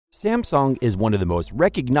Samsung is one of the most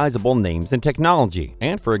recognizable names in technology,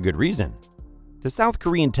 and for a good reason. The South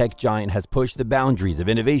Korean tech giant has pushed the boundaries of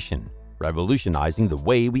innovation, revolutionizing the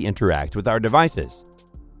way we interact with our devices.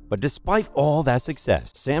 But despite all that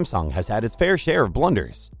success, Samsung has had its fair share of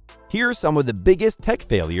blunders. Here are some of the biggest tech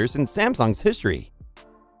failures in Samsung's history.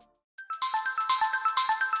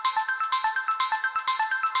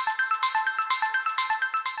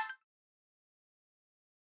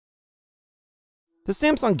 The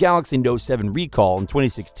Samsung Galaxy Note 7 recall in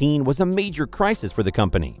 2016 was a major crisis for the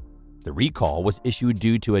company. The recall was issued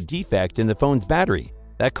due to a defect in the phone's battery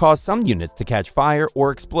that caused some units to catch fire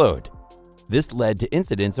or explode. This led to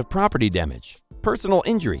incidents of property damage, personal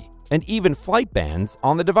injury, and even flight bans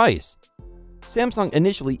on the device. Samsung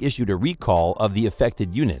initially issued a recall of the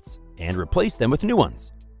affected units and replaced them with new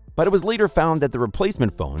ones, but it was later found that the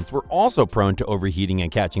replacement phones were also prone to overheating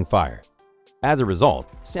and catching fire. As a result,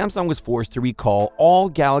 Samsung was forced to recall all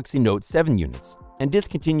Galaxy Note 7 units and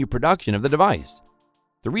discontinue production of the device.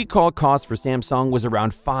 The recall cost for Samsung was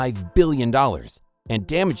around $5 billion and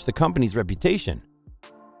damaged the company's reputation.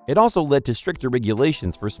 It also led to stricter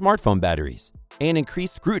regulations for smartphone batteries and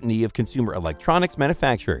increased scrutiny of consumer electronics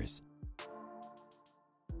manufacturers.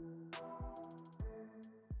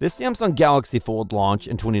 The Samsung Galaxy Fold launch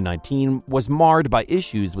in 2019 was marred by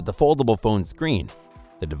issues with the foldable phone screen.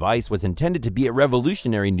 The device was intended to be a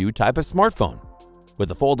revolutionary new type of smartphone,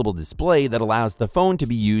 with a foldable display that allows the phone to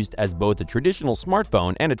be used as both a traditional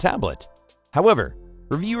smartphone and a tablet. However,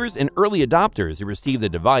 reviewers and early adopters who received the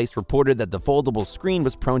device reported that the foldable screen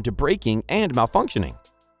was prone to breaking and malfunctioning.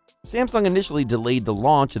 Samsung initially delayed the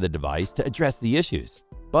launch of the device to address the issues,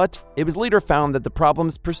 but it was later found that the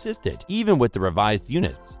problems persisted even with the revised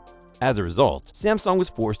units. As a result, Samsung was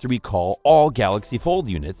forced to recall all Galaxy Fold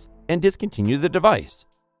units and discontinue the device.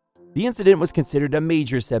 The incident was considered a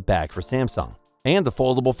major setback for Samsung and the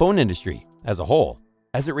foldable phone industry as a whole,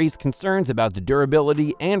 as it raised concerns about the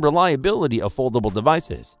durability and reliability of foldable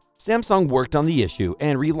devices. Samsung worked on the issue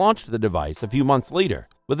and relaunched the device a few months later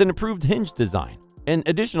with an improved hinge design and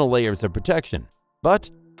additional layers of protection. But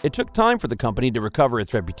it took time for the company to recover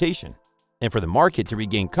its reputation and for the market to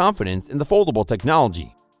regain confidence in the foldable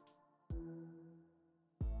technology.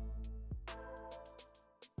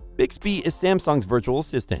 Bixby is Samsung's virtual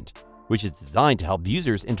assistant, which is designed to help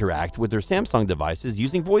users interact with their Samsung devices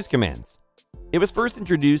using voice commands. It was first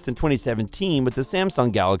introduced in 2017 with the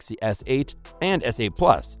Samsung Galaxy S8 and S8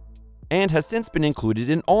 Plus, and has since been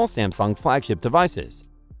included in all Samsung flagship devices.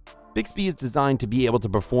 Bixby is designed to be able to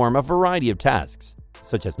perform a variety of tasks,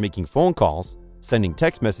 such as making phone calls, sending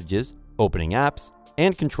text messages, opening apps,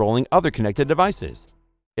 and controlling other connected devices.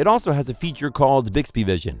 It also has a feature called Bixby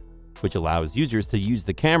Vision, which allows users to use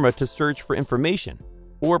the camera to search for information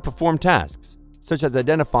or perform tasks, such as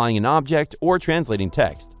identifying an object or translating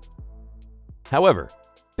text. However,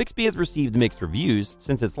 Bixby has received mixed reviews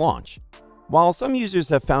since its launch. While some users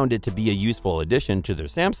have found it to be a useful addition to their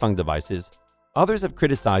Samsung devices, others have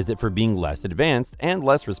criticized it for being less advanced and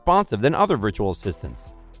less responsive than other virtual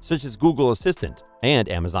assistants, such as Google Assistant and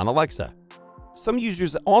Amazon Alexa. Some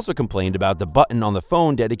users also complained about the button on the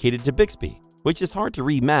phone dedicated to Bixby, which is hard to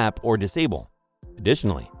remap or disable.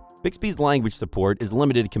 Additionally, Bixby's language support is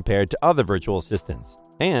limited compared to other virtual assistants,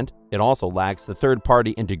 and it also lacks the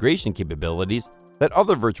third-party integration capabilities that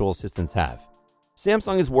other virtual assistants have.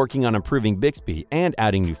 Samsung is working on improving Bixby and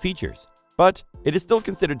adding new features, but it is still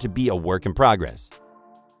considered to be a work in progress.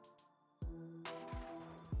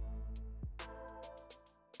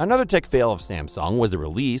 Another tech fail of Samsung was the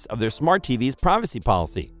release of their Smart TV's privacy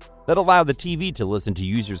policy that allowed the TV to listen to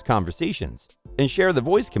users' conversations and share the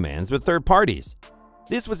voice commands with third parties.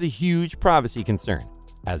 This was a huge privacy concern,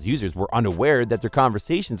 as users were unaware that their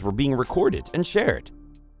conversations were being recorded and shared.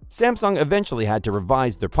 Samsung eventually had to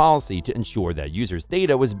revise their policy to ensure that users'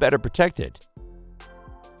 data was better protected.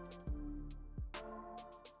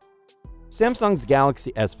 Samsung's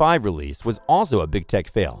Galaxy S5 release was also a big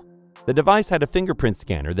tech fail. The device had a fingerprint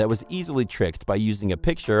scanner that was easily tricked by using a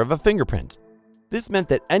picture of a fingerprint. This meant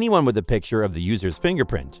that anyone with a picture of the user's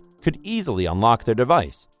fingerprint could easily unlock their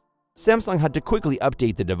device. Samsung had to quickly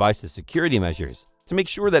update the device's security measures to make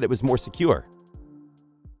sure that it was more secure.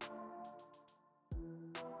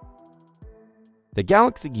 The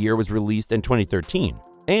Galaxy Gear was released in 2013,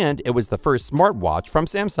 and it was the first smartwatch from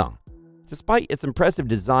Samsung. Despite its impressive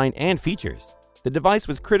design and features, the device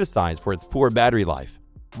was criticized for its poor battery life,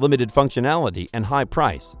 limited functionality, and high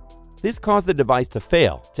price. This caused the device to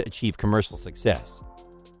fail to achieve commercial success.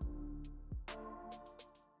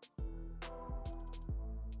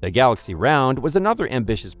 The Galaxy Round was another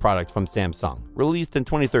ambitious product from Samsung, released in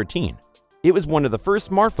 2013. It was one of the first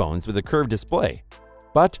smartphones with a curved display.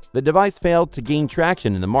 But the device failed to gain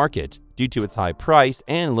traction in the market due to its high price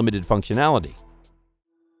and limited functionality.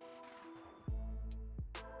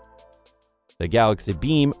 The Galaxy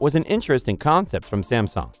Beam was an interesting concept from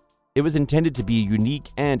Samsung. It was intended to be a unique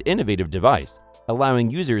and innovative device,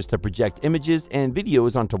 allowing users to project images and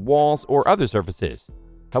videos onto walls or other surfaces.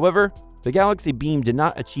 However, the Galaxy Beam did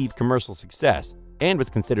not achieve commercial success and was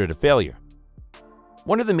considered a failure.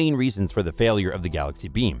 One of the main reasons for the failure of the Galaxy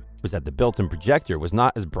Beam was that the built-in projector was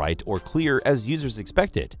not as bright or clear as users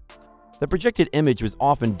expected. The projected image was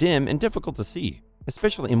often dim and difficult to see,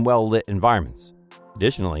 especially in well-lit environments.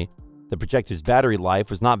 Additionally, the projector's battery life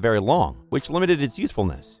was not very long, which limited its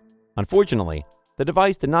usefulness. Unfortunately, the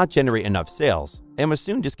device did not generate enough sales and was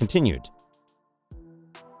soon discontinued.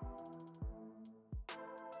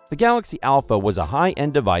 The Galaxy Alpha was a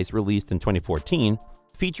high-end device released in 2014,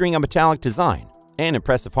 featuring a metallic design and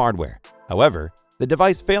impressive hardware. However, the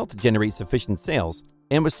device failed to generate sufficient sales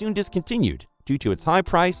and was soon discontinued due to its high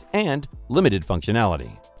price and limited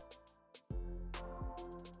functionality.